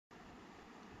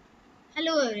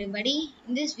Hello everybody,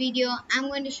 in this video I'm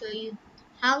going to show you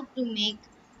how to make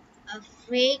a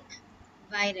fake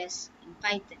virus in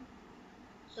Python.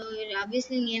 So you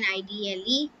obviously need an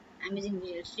IDE. I'm using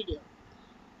Visual Studio.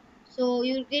 So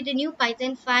you will create a new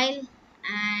Python file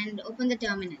and open the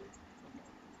terminal.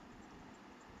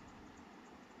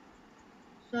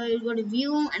 So you'll go to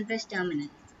view and press terminal.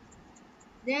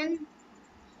 Then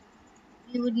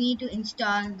you would need to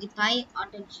install the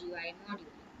pyautogui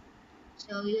module.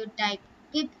 So you type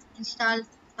pip install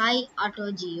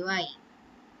pyautogui.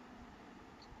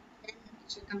 Then it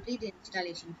should complete the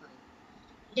installation for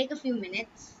you. Take a few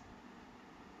minutes.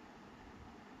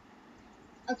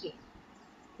 Okay,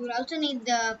 you will also need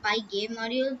the pygame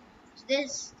module. So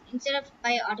this, instead of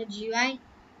pyautogui,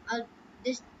 I'll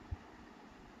just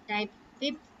type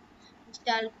pip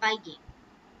install pygame.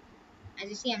 As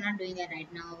you see, I'm not doing that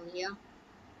right now over here.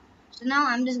 So now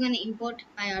I'm just going to import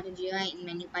pyautogui in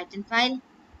my new Python file.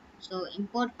 So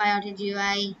import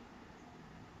pyautogui,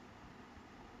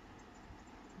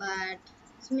 but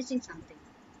it's missing something.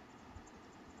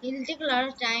 It will take a lot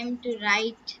of time to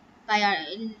write.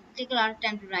 It will take a lot of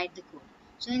time to write the code.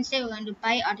 So instead, we're going to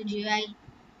pyautogui,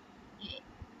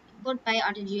 import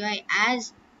pyautogui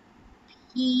as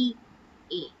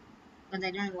PA, but I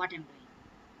don't know what I'm doing.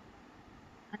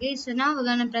 Okay, so now we're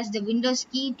gonna press the Windows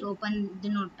key to open the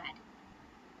notepad.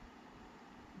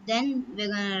 Then we're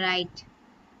gonna write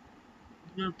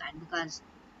the notepad because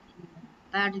in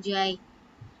pyautogui,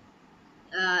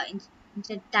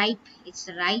 instead type it's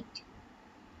write.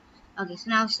 Okay, so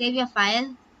now save your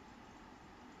file,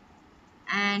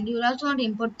 and you will also want to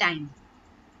import time.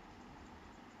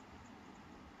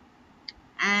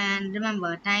 And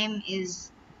remember, time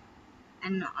is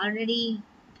an already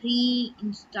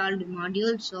pre-installed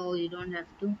module, so you don't have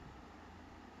to.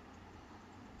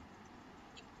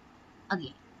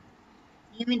 Okay,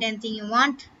 limit anything you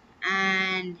want,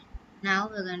 and now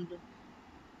we're going to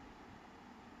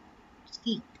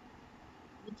sleep,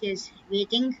 which is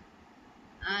waiting.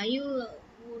 You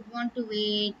would want to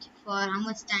wait for how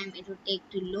much time it would take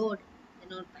to load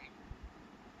the notepad.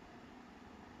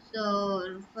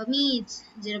 So for me it's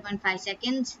 0.5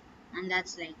 seconds, and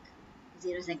that's like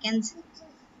 0 seconds.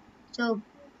 So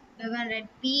we're going to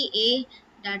write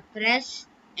pa.press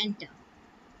enter.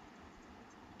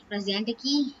 Press the enter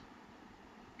key.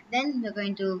 Then we're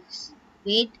going to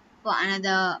wait for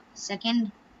another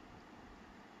second,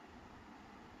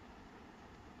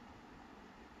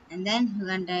 and then we're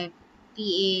going to type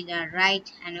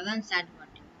pa.write, and we're going to start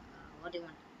what you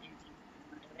want, anything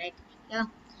you want to write here.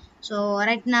 So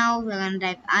right now we're going to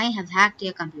type I have hacked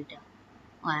your computer.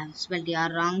 Oh, I have spelled your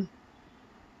wrong.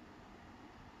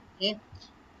 Okay,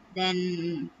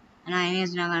 then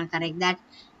anyways, we're going to correct that.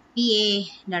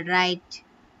 pa.write.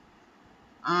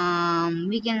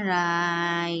 We can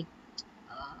write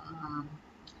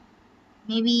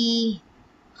maybe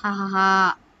ha ha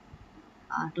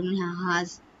ha. Too many ha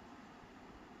ha's.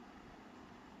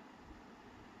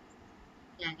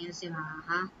 Yeah, I can say ha ha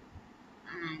ha.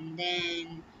 And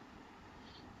then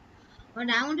what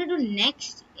I want to do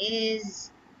next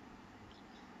is,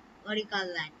 what do you call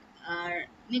that?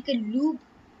 Make a loop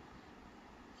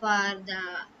for the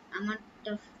amount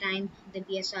of time the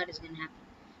BSOD is going to happen.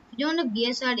 If you don't know what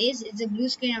BSOD is, it's a blue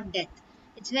screen of death.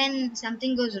 It's when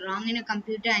something goes wrong in a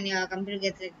computer and your computer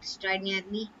gets like destroyed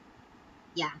nearly.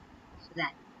 Yeah, so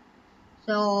that.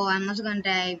 So I'm also going to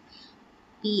type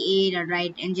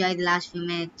pa.write enjoy the last few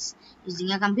minutes using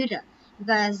your computer,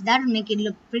 because that will make it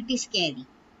look pretty scary.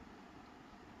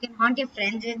 You can haunt your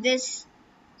friends with this.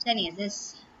 So anyways,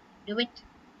 let's do it.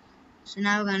 So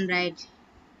now we're going to write,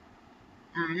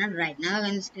 not write, now we're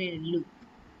going to create a loop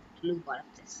to loop all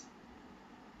of this.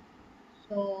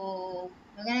 So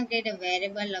we're going to create a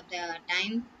variable of the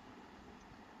time.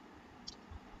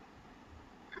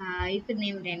 You could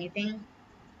name it anything.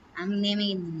 I'm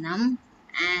naming it num,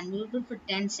 and we'll put for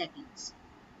 10 seconds.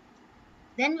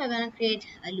 Then we're going to create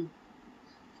a loop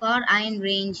for I in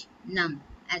range num,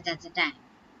 as that's the time.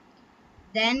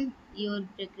 Then you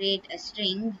would create a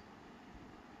string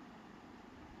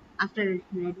after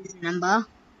reduce the number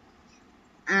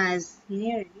as you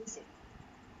need to reduce it.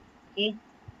 Okay,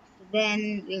 so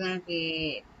then we're going to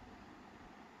create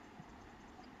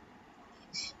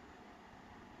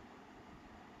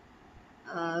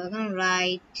we're going to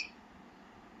write,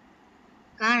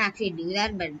 can't actually do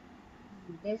that, but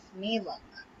this may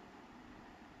work,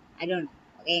 I don't know.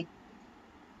 Okay,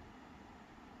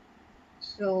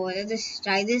 so let's just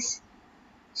try this.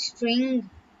 String,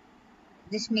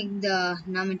 just make the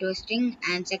num into a string,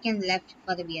 and second left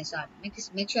for the BSOD.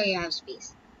 Make sure you have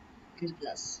space and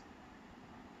plus,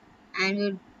 and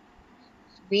we'll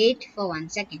wait for 1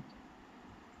 second.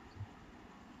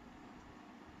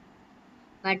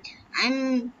 but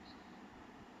I'm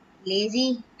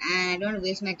lazy and I don't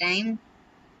waste my time,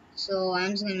 so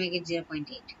I'm just gonna make it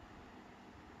 0.8.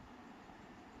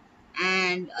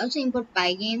 And also import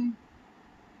pygame.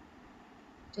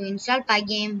 To install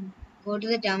pygame, go to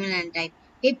the terminal and type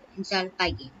pip install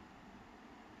pygame.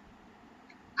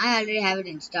 I already have it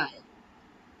installed.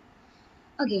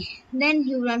 Okay, then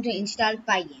you want to install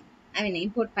pygame.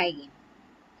 Import pygame.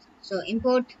 So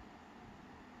import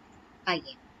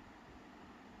pygame.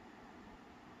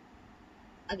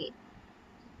 Okay,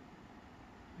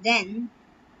 then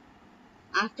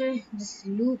after this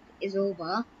loop is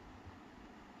over,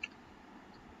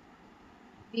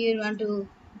 we want to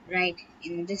write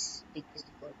in this big piece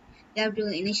of code. You have to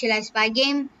initialize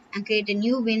pygame and create a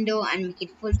new window and make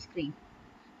it full screen,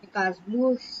 because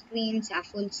blue screens are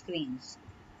full screens.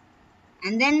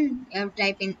 And then you have to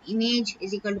type in image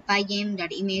is equal to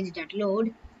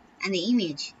pygame.image.load and the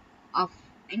image of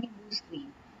any blue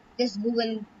screen. Just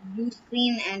Google blue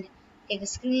screen and take a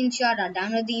screenshot or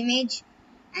download the image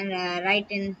and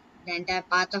write in the entire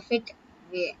path of it.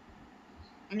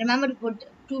 And remember to put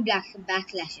two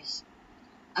backslashes.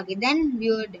 Okay, then we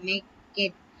would make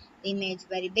it the image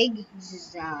very big. This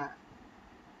is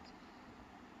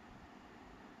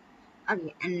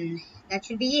okay, and that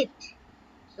should be it.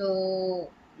 So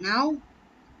now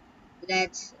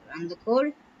let's run the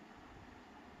code.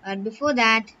 But before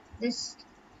that, just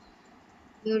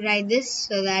you write this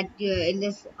so that it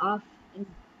is off in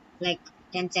like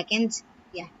 10 seconds.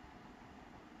 Yeah,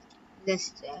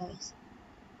 just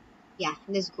yeah,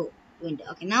 let's go window.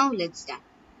 Okay, now let's start.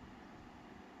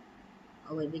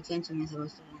 Oh wait, which one am I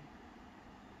supposed to run?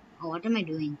 Oh, what am I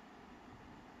doing?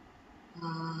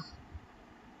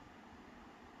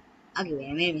 Okay, wait,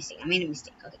 I made a mistake.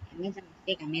 Okay, I made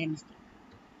a mistake.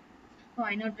 Oh,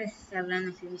 I noticed I've run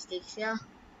a few mistakes here.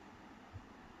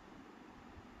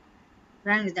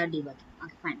 Run without debugging.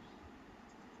 Okay, fine.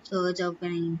 So it's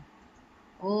opening.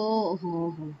 Oh,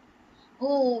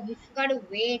 we forgot to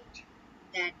wait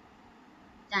that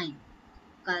time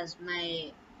because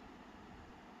my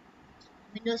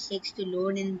Windows 6 to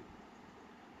load in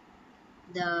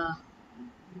the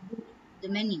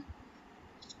menu.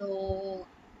 So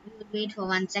we will wait for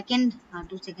 1 second, or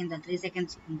 2 seconds, or 3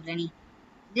 seconds. You can put any.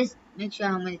 Just make sure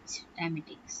how much time it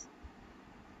takes.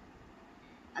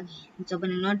 Okay, let's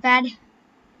open a notepad.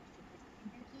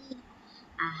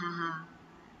 Aha.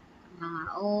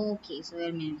 Okay, so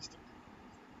we made a mistake.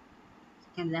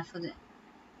 Second left for the.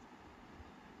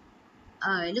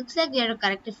 It looks like we have to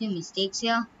correct a few mistakes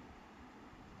here.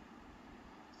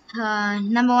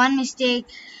 Number one mistake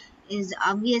is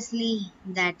obviously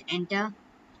that enter.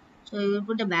 So we will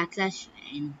put a backslash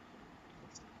n.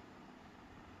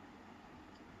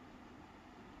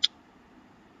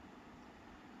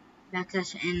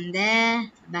 Backslash n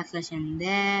there, backslash n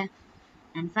there,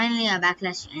 and finally a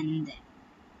backslash n there.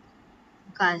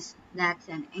 Because that's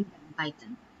an enter in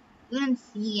Python. Even in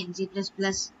C and C++,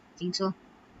 I think so.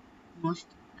 Most.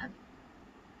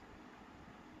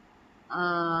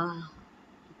 I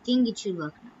think it should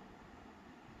work now.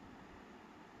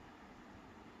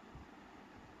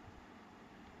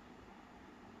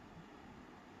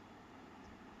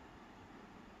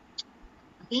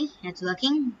 Okay, that's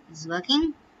working. It's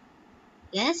working.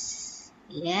 Yes,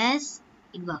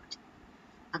 it worked.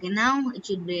 Okay, now it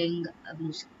should bring a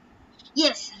blue screen.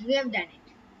 Yes, we have done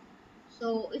it.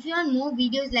 So if you want more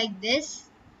videos like this,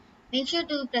 make sure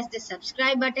to press the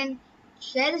subscribe button,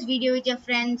 share this video with your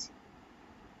friends,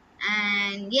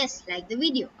 and yes, like the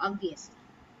video, obviously.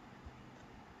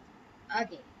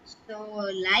 Okay, so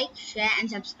like, share, and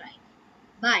subscribe.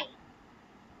 Bye.